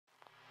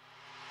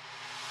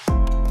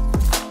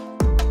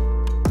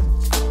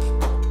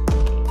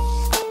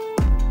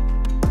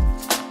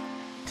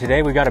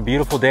Today we got a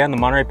beautiful day on the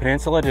Monterey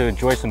Peninsula to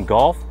enjoy some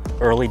golf.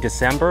 Early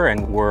December,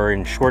 and we're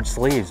in short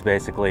sleeves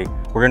basically.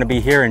 We're going to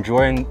be here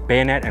enjoying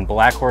Bayonet and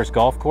Black Horse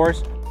Golf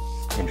Course.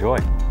 Enjoy.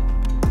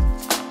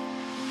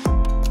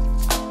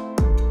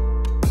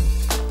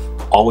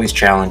 Always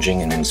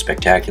challenging and in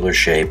spectacular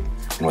shape,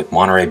 and with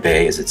Monterey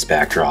Bay as its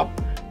backdrop,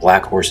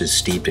 Black Horse is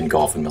steeped in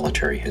golf and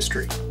military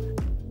history.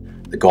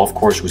 The golf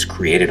course was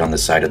created on the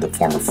site of the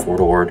former Fort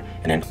Ord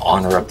and in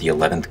honor of the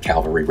 11th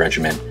Cavalry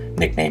Regiment,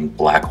 nicknamed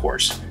Black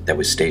Horse, that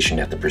was stationed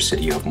at the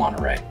Presidio of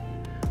Monterey.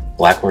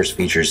 Black Horse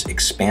features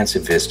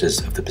expansive vistas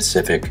of the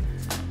Pacific,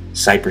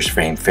 cypress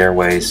frame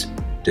fairways,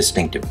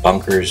 distinctive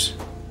bunkers,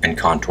 and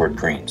contoured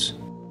greens.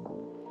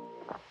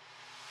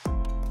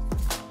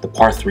 The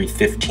par 3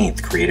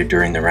 15th, created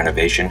during the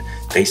renovation,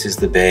 faces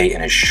the bay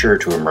and is sure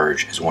to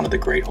emerge as one of the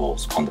great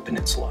holes on the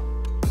peninsula.